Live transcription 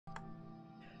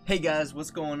Hey guys,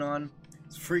 what's going on?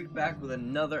 It's Freak back with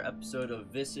another episode of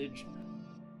Visage.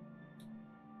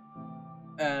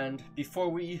 And before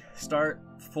we start,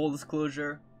 full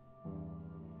disclosure,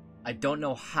 I don't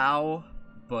know how,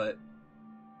 but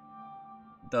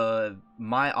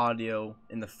my audio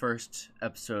in the first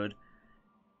episode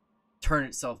turned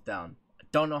itself down. I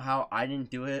don't know how. I didn't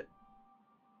do it.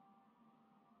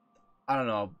 I don't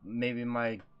know, maybe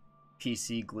my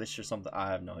PC glitched or something. I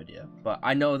have no idea, but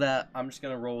I know that I'm just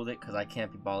gonna roll with it because I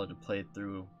can't be bothered to play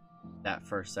through that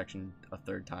first section a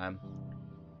third time.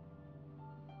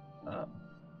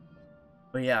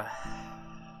 But yeah,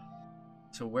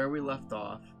 so where we left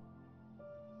off,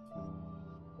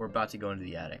 we're about to go into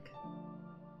the attic,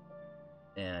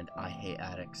 and I hate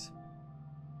attics.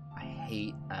 I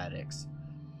hate attics,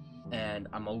 and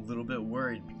I'm a little bit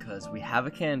worried because we have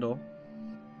a candle,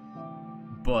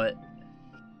 but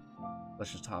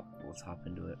let's hop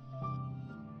into it.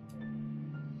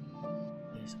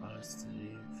 Please, honest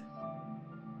Steve.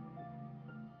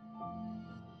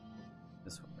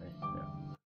 This one, right?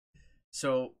 Yeah.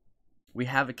 So, we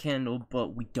have a candle, but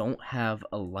we don't have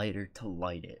a lighter to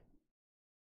light it.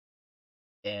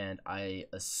 And I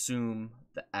assume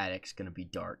the attic's gonna be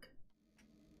dark.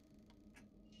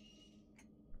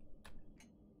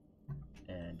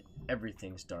 And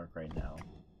everything's dark right now.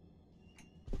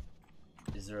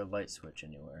 Is there a light switch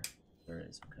anywhere? There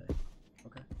is, okay.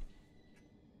 Okay.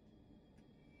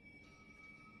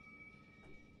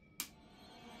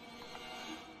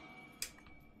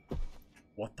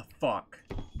 What the fuck?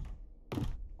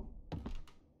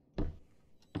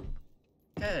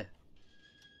 Okay.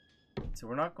 So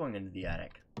we're not going into the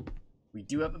attic. We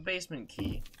do have a basement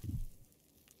key.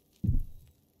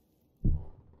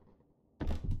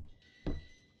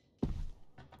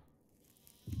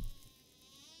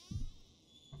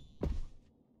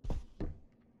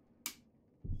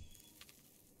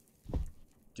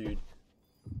 Dude.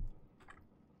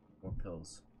 More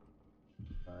pills.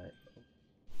 Alright.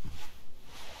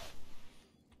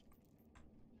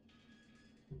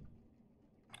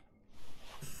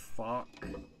 Fuck.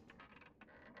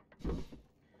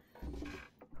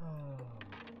 Oh.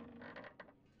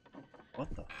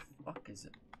 What the fuck is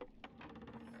it?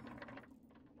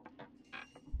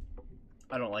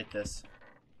 I don't like this.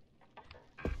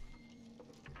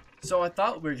 So I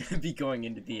thought we were gonna be going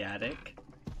into the attic.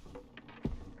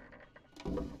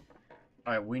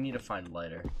 Alright, we need to find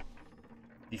lighter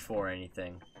before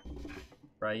anything,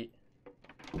 right?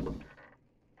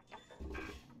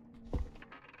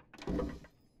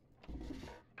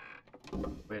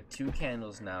 We have 2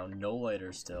 candles now, no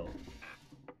lighter still.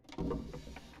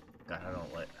 God, I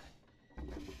don't like.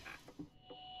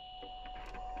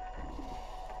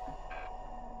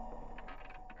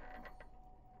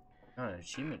 Got an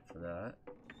achievement for that.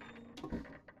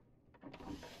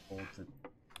 Hold to.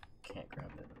 Can't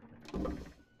grab it.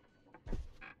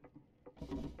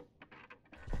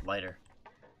 Lighter.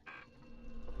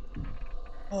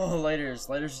 Oh, lighters.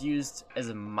 Lighters used as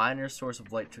a minor source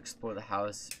of light to explore the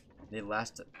house. They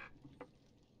last.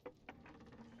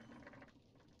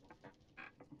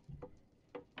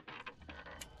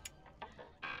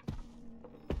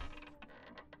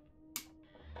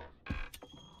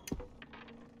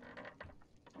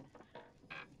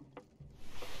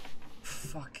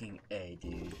 Fucking A,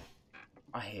 dude.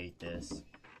 I hate this.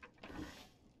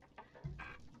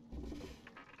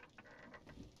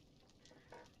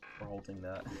 We're holding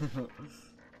that.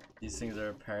 These things are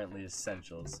apparently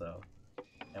essential, so.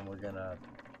 And we're gonna.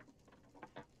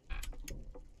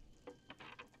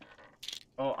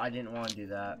 Oh, I didn't want to do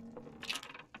that.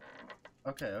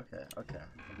 Okay.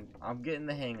 I'm getting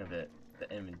the hang of it.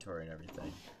 The inventory and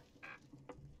everything.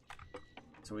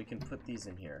 So we can put these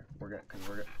in here. We're gonna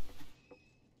we're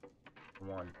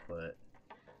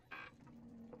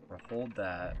gonna hold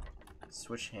that,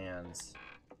 switch hands,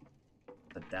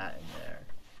 put that in there,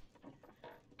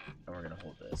 and we're gonna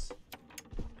hold this.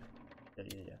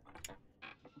 Yeah.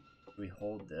 We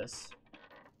hold this.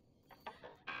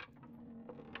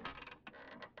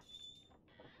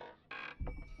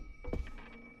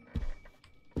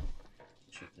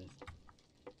 Shit,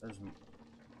 there's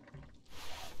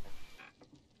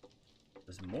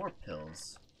more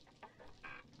pills.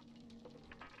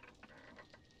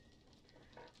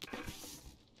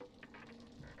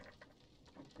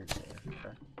 Okay.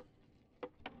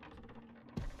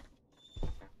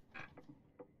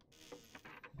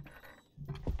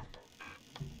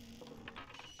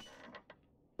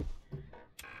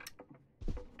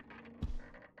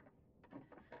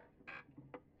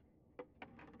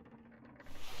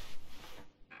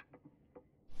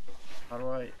 How do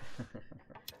I?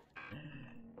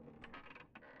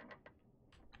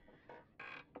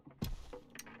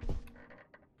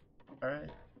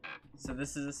 Alright. So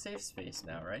this is a safe space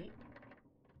now, right?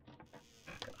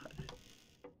 God.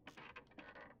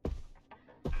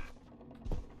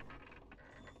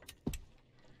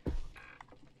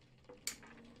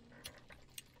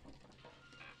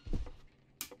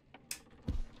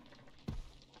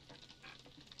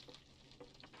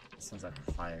 Sounds like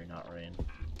fire, not rain.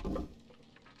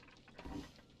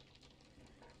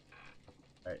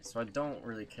 Alright, so I don't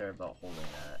really care about holding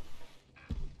that.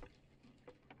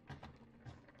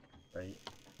 Right?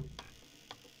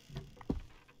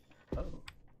 Oh.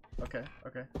 Okay,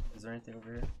 okay. Is there anything over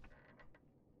here?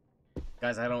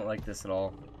 Guys, I don't like this at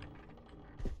all.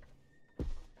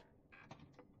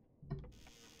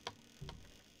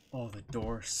 Oh, the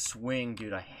door swing,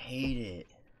 dude. I hate it.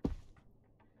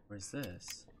 Where's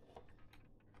this?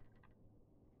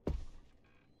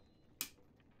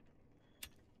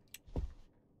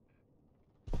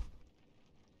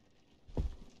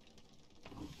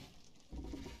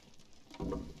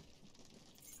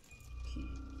 Key.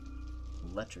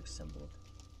 Electric symbol.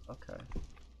 Okay.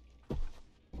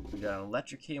 We got an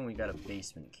electric key and we got a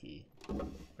basement key.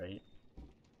 Right?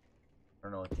 I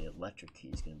don't know what the electric key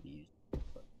is going to be used for,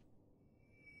 but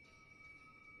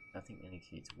nothing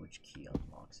indicates which key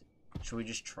unlocks it. Should we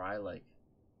just try, like...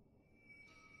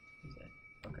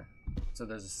 Okay. So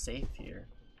there's a safe here.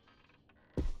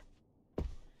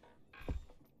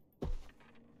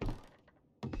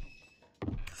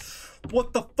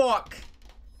 What the fuck?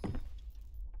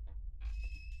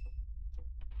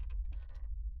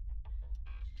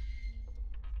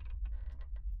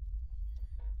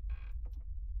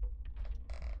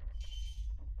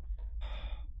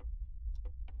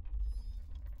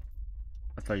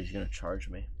 I thought he was gonna charge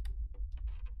me.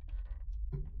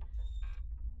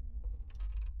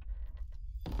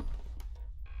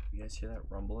 You guys hear that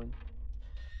rumbling?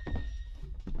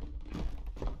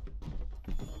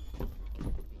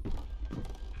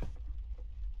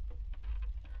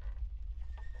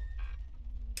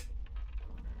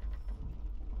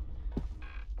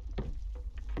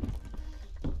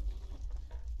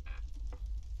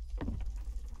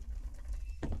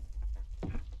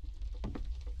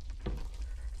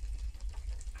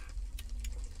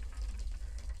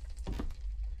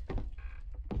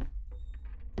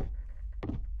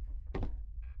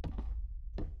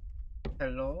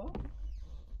 Hello?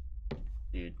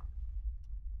 Dude.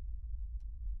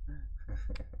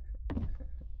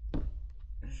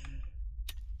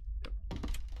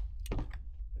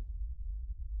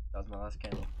 That was my last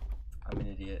candle. I'm an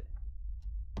idiot.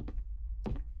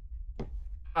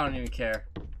 I don't even care.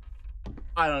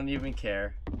 I don't even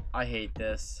care. I hate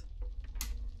this.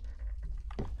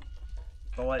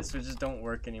 The light switches don't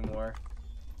work anymore.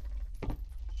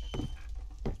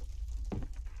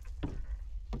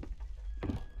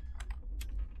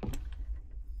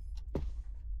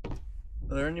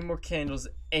 Are there any more candles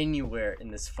anywhere in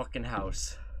this fucking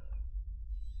house?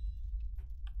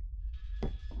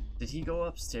 Did he go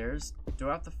upstairs? Do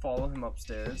I have to follow him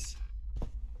upstairs?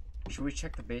 Should we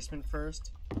check the basement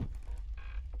first?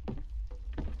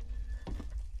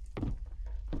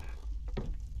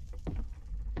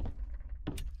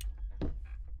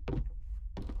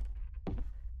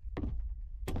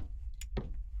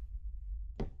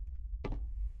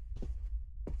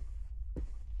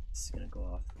 This is gonna go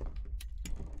off.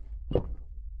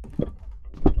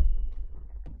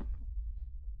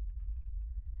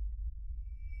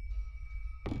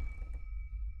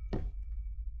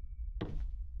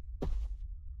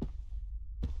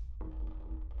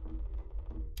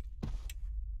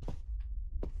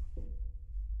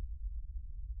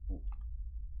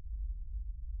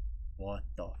 What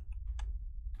the?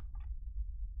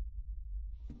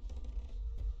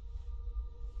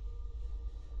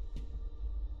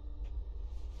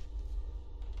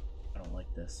 I don't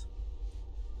like this.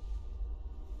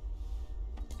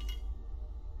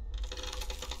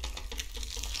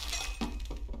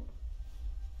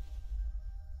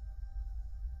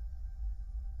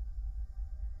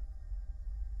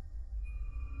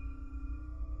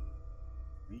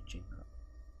 Reaching up.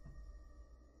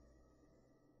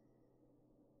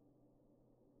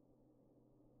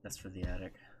 That's for the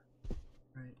attic.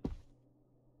 Right.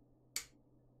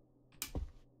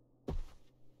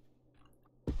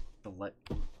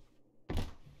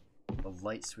 The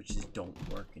light switches don't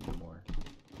work anymore.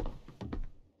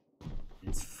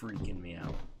 It's freaking me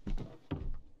out.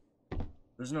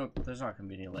 There's not gonna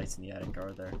be any lights in the attic,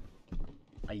 are there?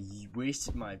 I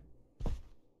wasted my...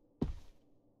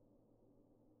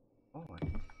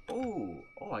 Oh,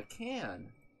 I can.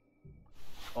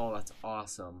 Oh, that's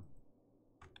awesome.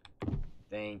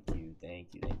 Thank you.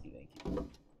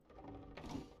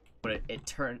 Put but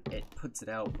it puts it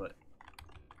out, but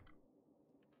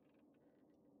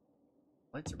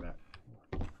lights are back.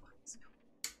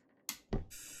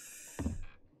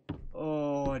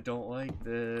 Oh, I don't like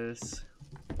this.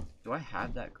 Do I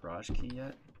have that garage key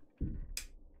yet?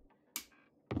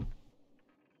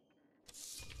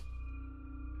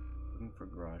 Looking for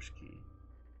garage key.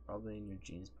 Probably in your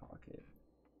jeans pocket.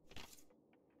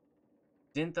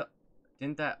 Didn't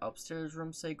that upstairs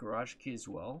room say garage key as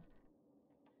well?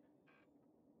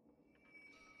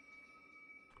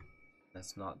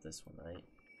 That's not this one, right?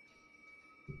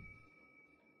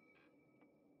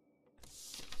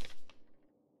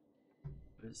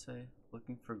 What did it say?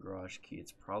 Looking for garage key.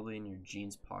 It's probably in your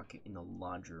jeans pocket in the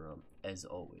laundry room, as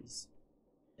always.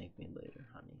 Thank me later,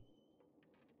 honey.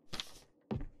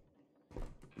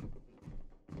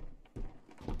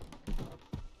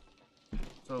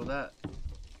 So that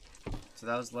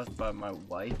was left by my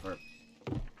wife, or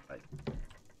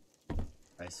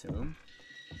I assume.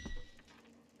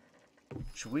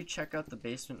 Should we check out the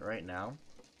basement right now?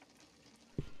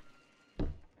 There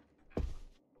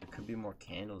could be more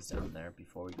candles down there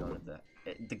before we go into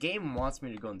the game wants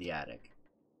me to go in the attic.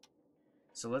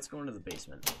 So let's go into the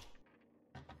basement.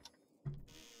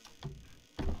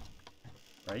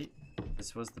 Right?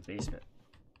 This was the basement.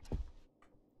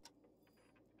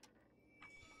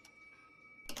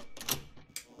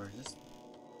 Where is this?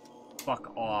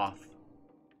 Fuck off.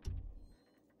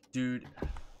 Dude.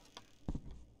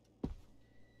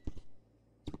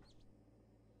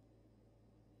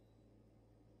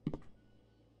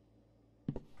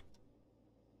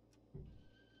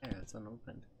 Yeah, it's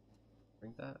unopened.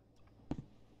 Bring that.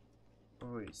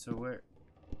 Oh wait, so where?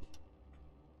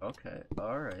 Okay,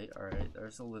 alright.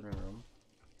 There's the living room.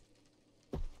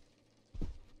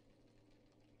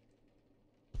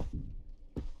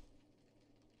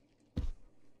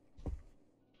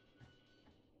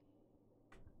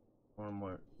 One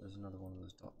more. There's another one of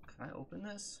those dogs. Can I open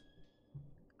this?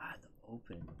 Ah, the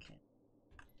open can't.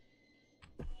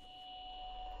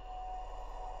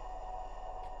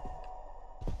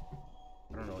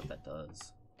 I don't know what that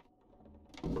does.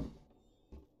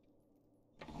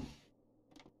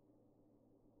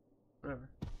 Whatever.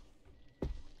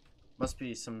 Must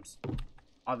be some.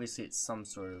 Obviously, it's some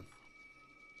sort of.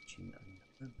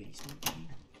 Another basement key?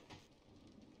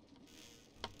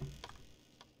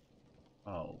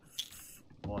 Oh.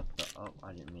 What the? Oh,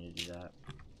 I didn't mean to do that.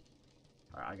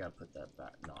 Alright, I gotta put that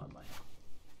back. No, I might.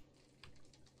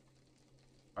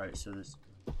 Alright, so this.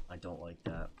 I don't like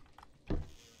that.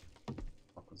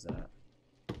 What was that?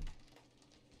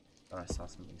 Thought I saw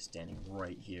something standing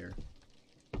right here.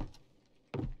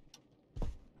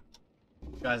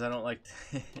 Guys, I don't like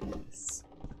this.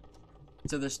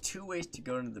 So there's two ways to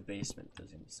go into the basement.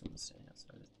 There's gonna be someone standing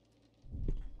outside.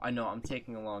 I know, I'm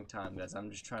taking a long time, guys.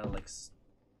 I'm just trying to, like,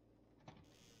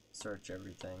 search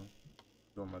everything.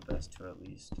 Doing my best to, at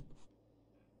least.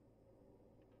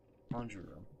 Laundry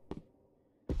room.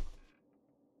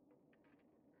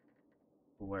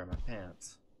 Where are my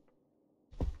pants?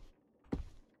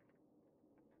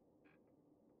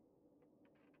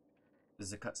 This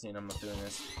is a cutscene, I'm not doing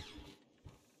this.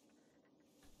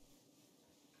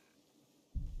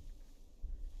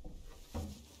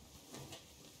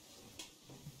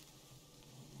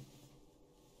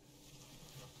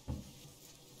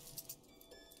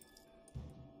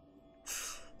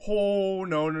 Oh,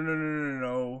 no.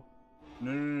 No.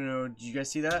 Did you guys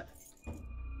see that?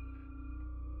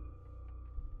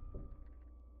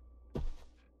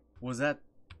 Was that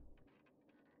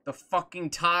the fucking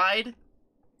tide?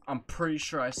 I'm pretty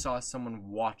sure I saw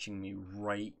someone watching me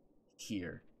right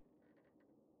here.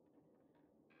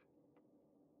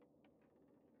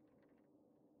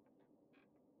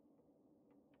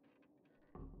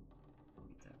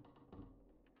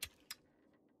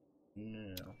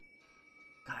 No.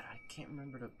 God, I can't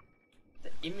remember the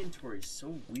inventory is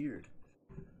so weird.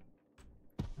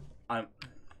 I'm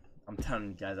telling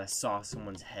you guys, I saw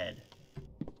someone's head.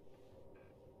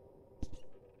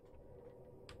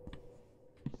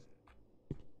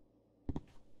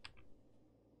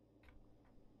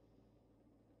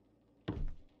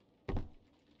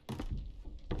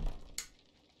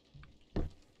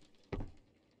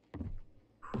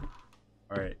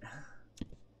 Alright.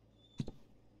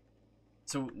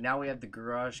 So now we have the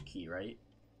garage key, right?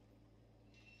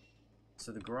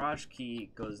 So the garage key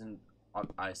goes in,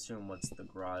 I assume, what's the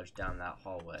garage down that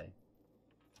hallway.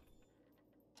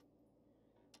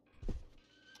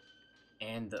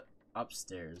 And the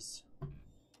upstairs.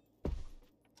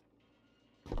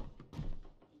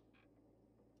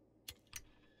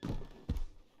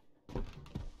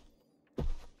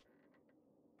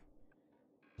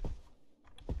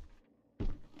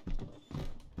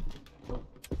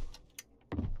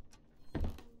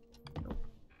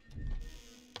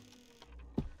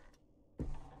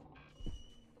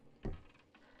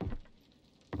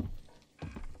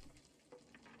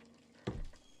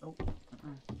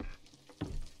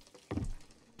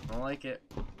 I don't like it.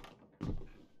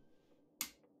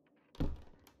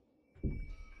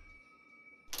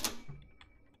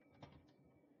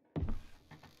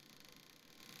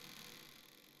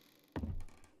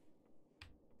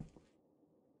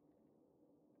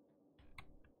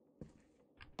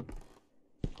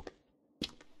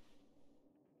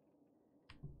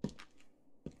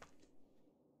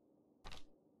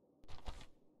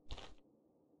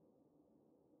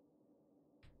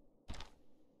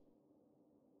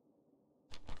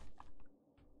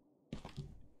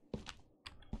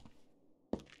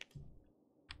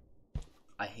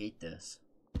 I hate this.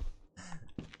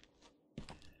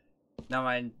 Now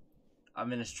I'm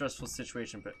in a stressful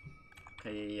situation, but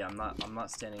okay, yeah, I'm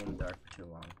not standing in the dark for too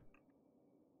long.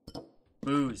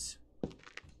 Booze.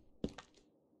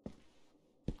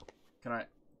 Can I?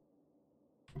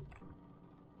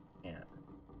 Can't.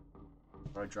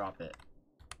 Or I drop it.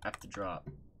 I have to drop.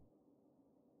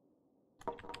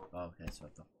 Oh, okay, so I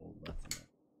have to hold left in there.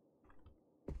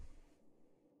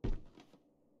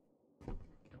 Okay,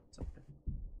 what's up there?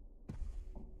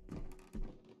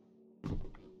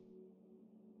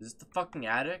 Is this the fucking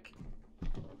attic?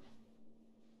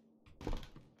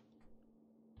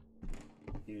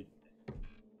 Dude.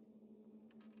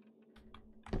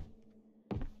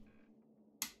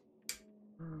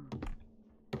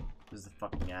 This is the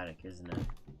fucking attic, isn't it?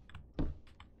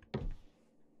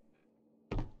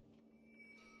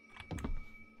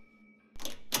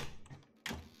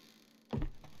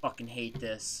 Fucking hate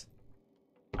this.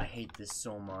 I hate this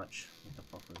so much. What the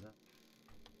fuck was that?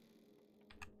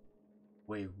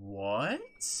 Wait,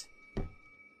 what?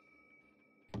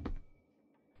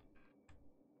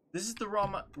 This is the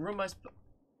room I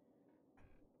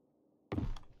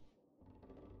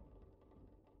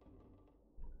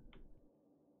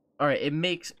Alright,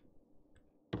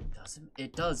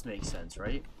 it does make sense,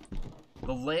 right?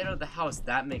 The layout of the house,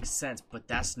 that makes sense, but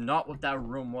that's not what that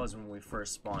room was when we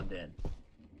first spawned in.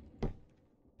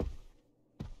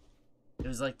 It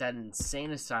was like that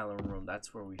insane asylum room,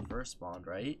 that's where we first spawned,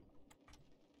 right?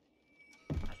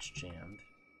 That's jammed.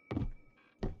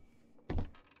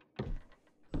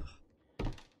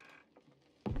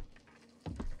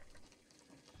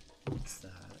 What's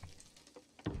that?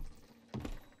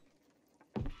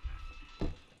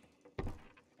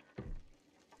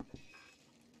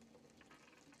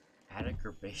 Attic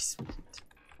or basement?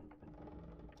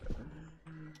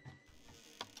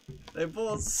 They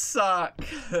both suck.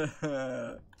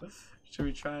 Should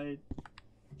we try?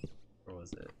 Where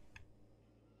was it?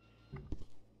 It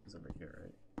was over here,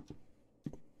 right?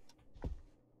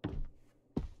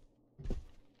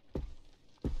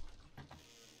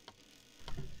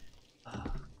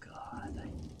 Oh God.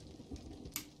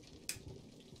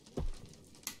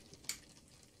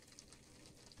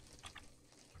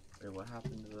 Wait, what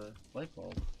happened to the light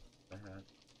bulb I had?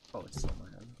 Oh, it's still in my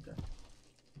hand.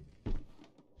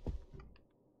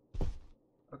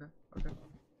 Okay. Okay.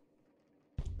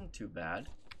 Not too bad.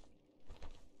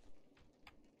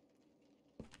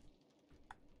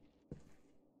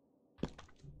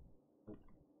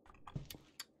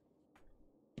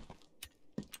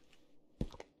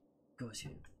 Goes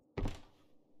here.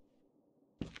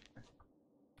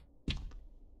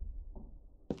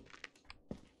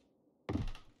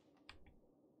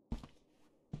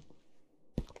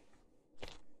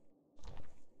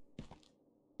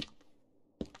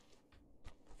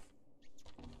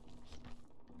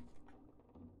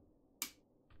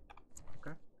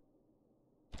 Okay.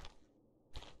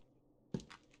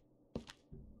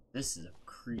 This is a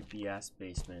creepy ass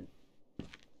basement.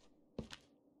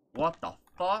 What the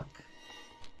fuck?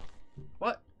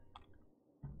 What?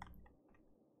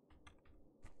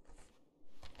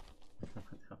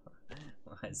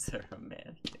 Why is there a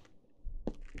man here?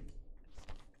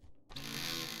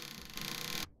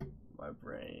 My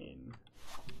brain.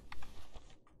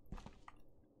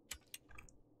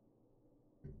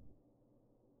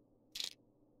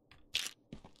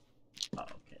 Oh,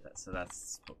 okay. That's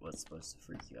what's supposed to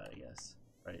freak you out, I guess,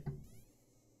 right?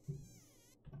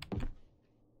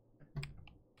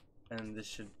 And this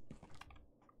should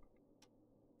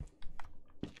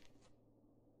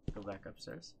go back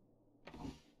upstairs,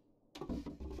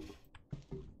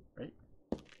 right?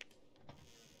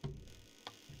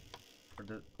 Or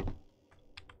did...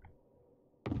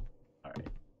 Alright,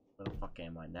 where the fuck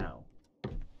am I now?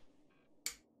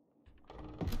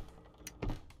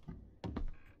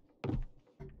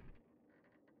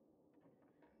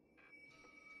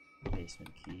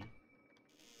 Basement key.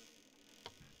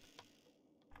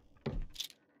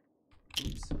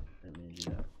 Oops, didn't mean to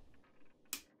do that.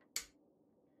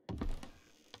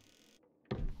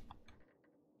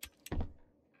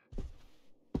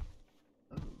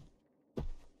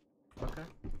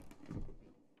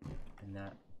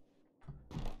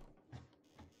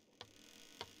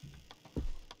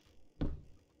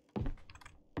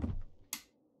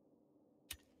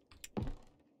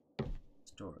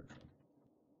 storage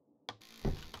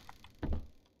room?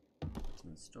 What's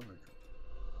in the storage room?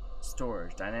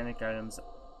 Storage. Dynamic items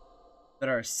that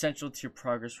are essential to your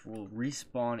progress will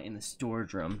respawn in the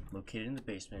storage room located in the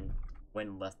basement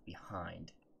when left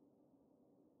behind.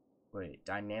 Wait,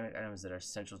 dynamic items that are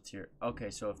essential to your...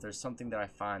 Okay, so if there's something that I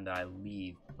find that I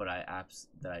leave, but I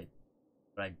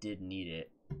did need it,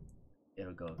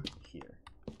 it'll go here.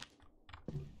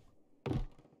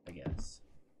 I guess.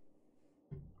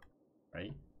 Right?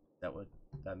 Is that what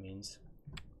that means?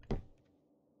 It's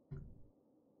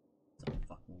a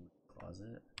fucking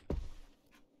closet.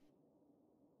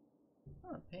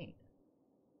 Oh, paint.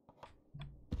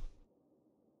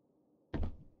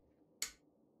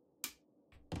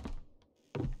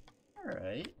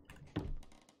 Alright.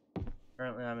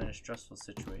 Apparently I'm in a stressful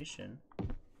situation.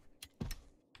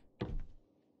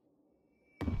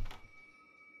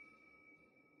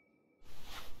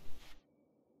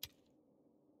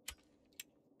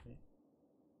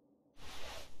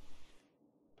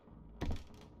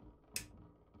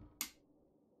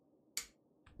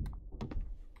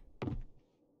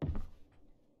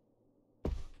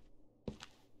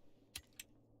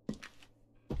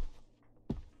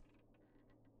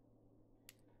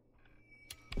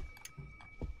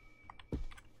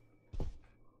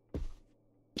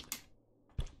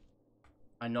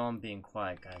 I know I'm being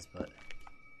quiet, guys, but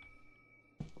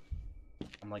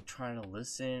I'm like trying to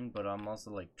listen, but I'm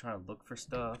also like trying to look for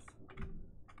stuff.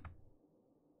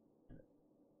 Do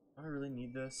I really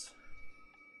need this?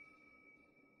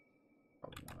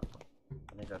 Probably not.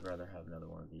 I think I'd rather have another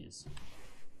one of these.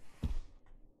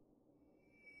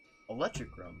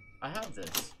 Electric room. I have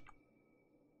this.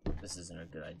 This isn't a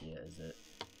good idea, is it?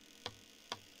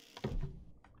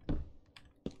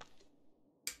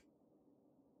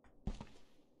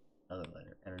 Another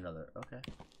lighter and another. Okay.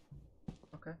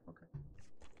 Okay. Okay.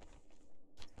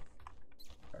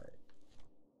 All right.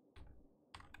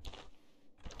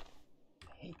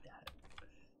 I hate that.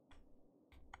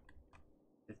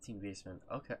 15 basement.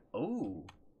 Okay. Oh.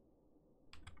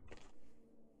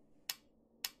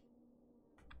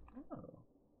 Oh.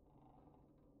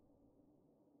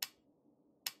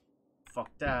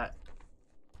 Fuck that.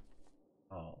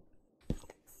 Oh.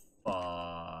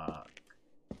 Fuck.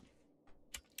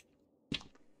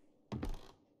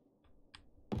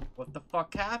 What the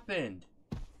fuck happened?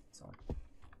 It's on.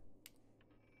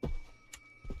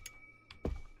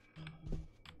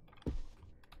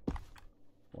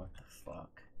 What the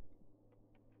fuck?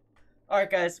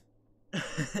 Alright, guys.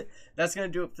 That's gonna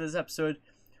do it for this episode.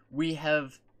 We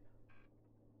have,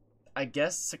 I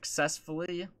guess,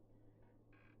 successfully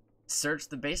searched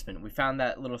the basement. We found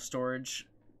that little storage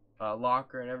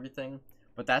locker and everything,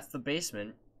 but that's the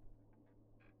basement.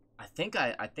 I think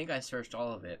I searched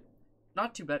all of it.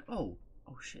 Not too bad. Oh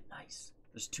shit, nice.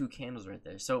 There's 2 candles right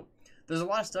there. So there's a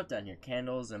lot of stuff down here.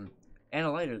 Candles and a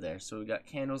lighter there. So we got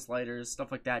candles, lighters, stuff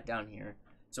like that down here.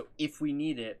 So if we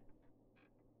need it,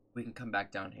 we can come back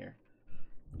down here.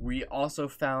 We also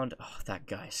found, oh, that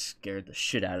guy scared the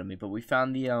shit out of me, but we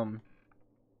found the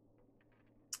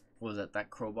what was that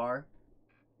crowbar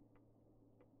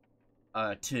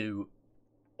to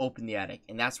open the attic,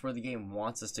 and that's where the game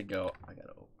wants us to go. I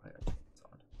gotta turn this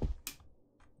on.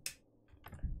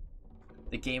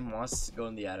 The game wants us to go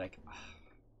in the attic.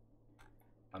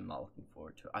 I'm not looking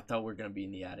forward to it. I thought we were gonna be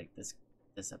in the attic this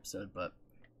episode, but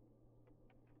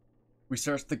we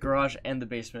searched the garage and the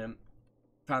basement,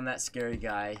 found that scary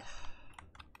guy.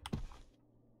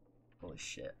 Holy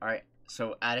shit. Alright,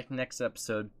 so attic next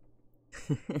episode.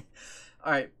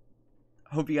 Alright,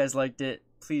 hope you guys liked it.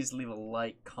 Please leave a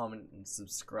like, comment, and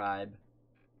subscribe.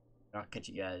 I'll catch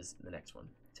you guys in the next one.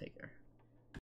 Take care.